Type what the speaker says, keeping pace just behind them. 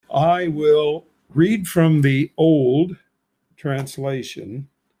I will read from the old translation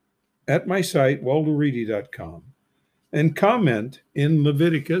at my site, waldoreedy.com, and comment in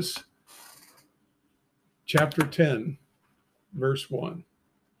Leviticus chapter 10, verse 1.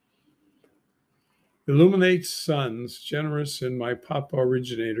 Illuminate's sons, generous in my Papa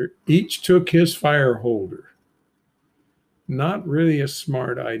originator, each took his fire holder. Not really a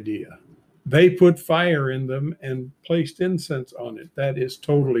smart idea. They put fire in them and placed incense on it. That is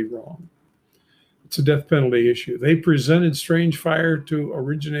totally wrong. It's a death penalty issue. They presented strange fire to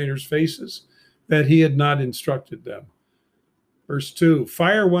originators' faces that he had not instructed them. Verse 2,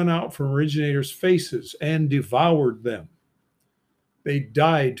 fire went out from originators' faces and devoured them. They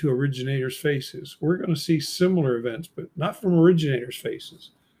died to originators' faces. We're going to see similar events, but not from originators'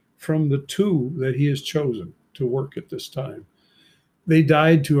 faces, from the two that he has chosen to work at this time. They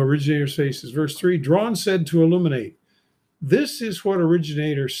died to originators' faces. Verse 3, Drawn said to illuminate. This is what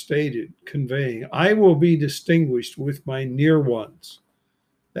originator stated, conveying, I will be distinguished with my near ones.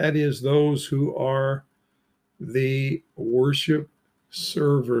 That is, those who are the worship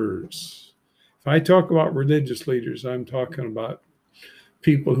servers. If I talk about religious leaders, I'm talking about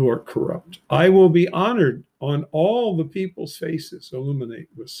people who are corrupt. I will be honored on all the people's faces. Illuminate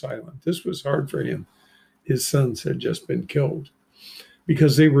was silent. This was hard for him. His sons had just been killed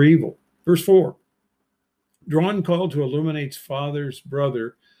because they were evil. Verse 4, Drawn called to Illuminate's father's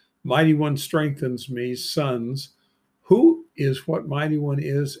brother, Mighty One strengthens me, sons. Who is what Mighty One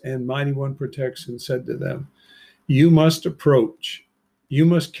is, and Mighty One protects, and said to them, you must approach. You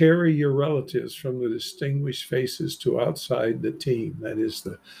must carry your relatives from the distinguished faces to outside the team. That is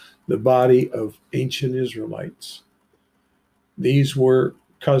the body of ancient Israelites. These were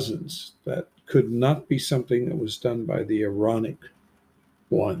cousins. That could not be something that was done by the Aaronic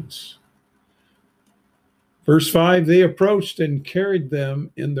ones. Verse 5, they approached and carried them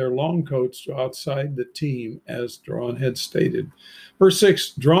in their long coats to outside the team, as Drawn had stated. Verse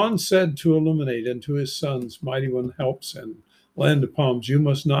 6, Drawn said to Illuminate and to his sons, Mighty One helps and land of palms, you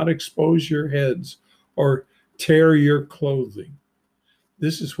must not expose your heads or tear your clothing.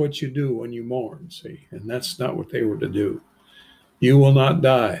 This is what you do when you mourn, see, and that's not what they were to do. You will not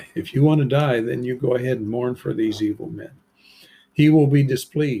die. If you want to die, then you go ahead and mourn for these evil men. He will be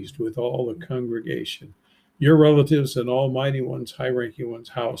displeased with all the congregation. Your relatives and Almighty One's, high-ranking one's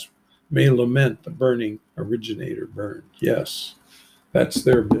house may lament the burning originator burned. Yes, that's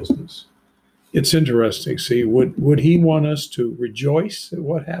their business. It's interesting. See, would he want us to rejoice at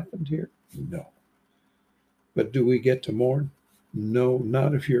what happened here? No. But do we get to mourn? No,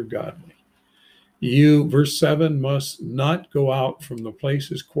 not if you're godly. You, verse 7, must not go out from the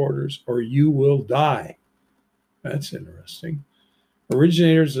place's quarters, or you will die. That's interesting.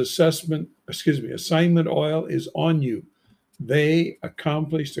 Originator's assignment oil is on you. They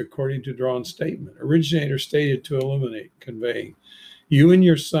accomplished according to Drawn's statement. Originator stated to Illuminate, conveying, you and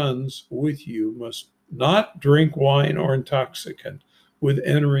your sons with you must not drink wine or intoxicant with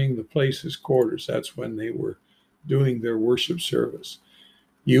entering the place's quarters. That's when they were doing their worship service.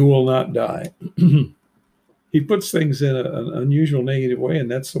 You will not die. He puts things in an unusual negative way, and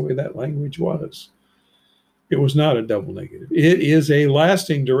that's the way that language was. It was not a double negative. It is a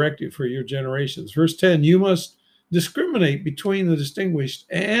lasting directive for your generations. Verse 10, you must discriminate between the distinguished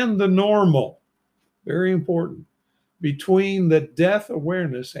and the normal. Very important. Between the death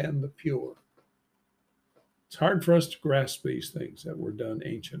awareness and the pure. It's hard for us to grasp these things that were done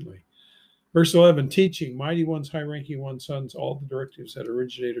anciently. Verse 11, teaching Mighty One's, high-ranking one's sons all the directives that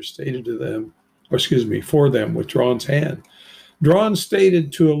originator stated to them, for them with Drawn's hand. Drawn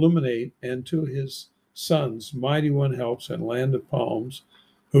stated to Illuminate and to his sons, Mighty One helps and land of palms,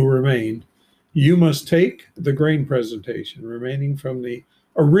 who remained. You must take the grain presentation remaining from the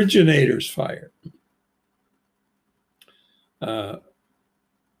originator's fire.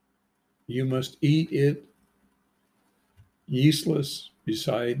 You must eat it yeastless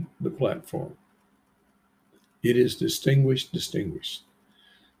beside the platform. It is distinguished.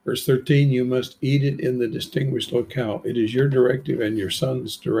 Verse 13, you must eat it in the distinguished locale. It is your directive and your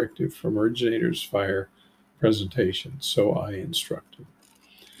son's directive from originator's fire presentation. So I instructed.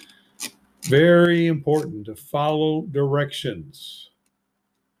 Very important to follow directions.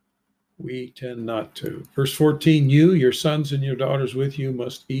 We tend not to. Verse 14, you, your sons and your daughters with you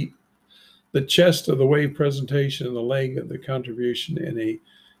must eat the chest of the wave presentation and the leg of the contribution in a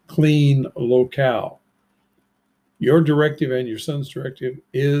clean locale. Your directive and your son's directive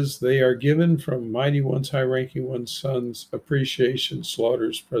is they are given from Mighty One's, high-ranking one's son's appreciation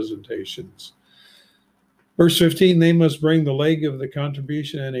slaughters presentations. Verse 15, they must bring the leg of the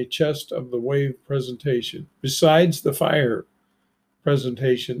contribution and a chest of the wave presentation, besides the fire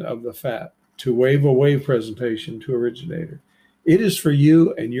presentation of the fat, to wave away presentation to originator. It is for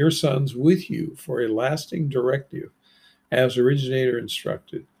you and your sons with you for a lasting directive, as originator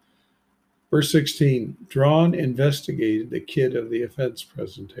instructed. Verse 16, Drawn investigated the kit of the offense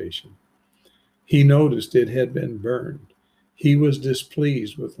presentation. He noticed it had been burned. He was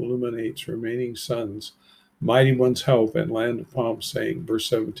displeased with Illuminate's remaining sons, Mighty One's help, and Land of Palms, saying, verse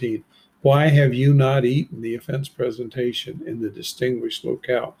 17, Why have you not eaten the offense presentation in the distinguished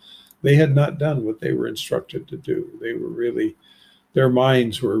locale? They had not done what they were instructed to do. Their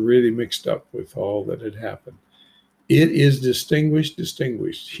minds were really mixed up with all that had happened. It is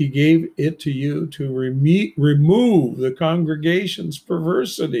distinguished. He gave it to you to remove the congregation's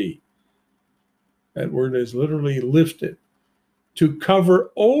perversity. That word is literally lifted. To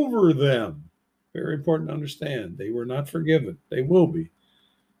cover over them. Very important to understand. They were not forgiven. They will be.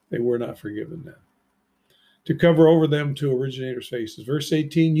 They were not forgiven now. To cover over them to originator's faces. Verse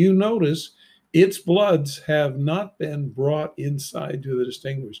 18, you notice its bloods have not been brought inside to the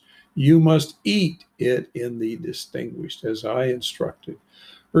distinguished. You must eat it in the distinguished, as I instructed.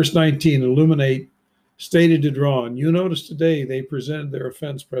 Verse 19, Illuminate stated to Drawn, you notice today they presented their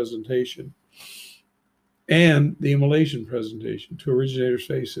offense presentation and the immolation presentation to originator's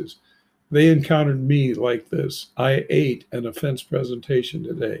faces. They encountered me like this. I ate an offense presentation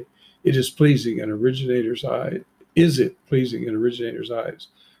today. It is pleasing in originator's eye. Is it pleasing in originator's eyes?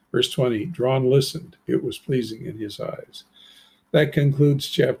 Verse 20, Drawn listened. It was pleasing in his eyes. That concludes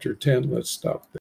chapter 10. Let's stop there.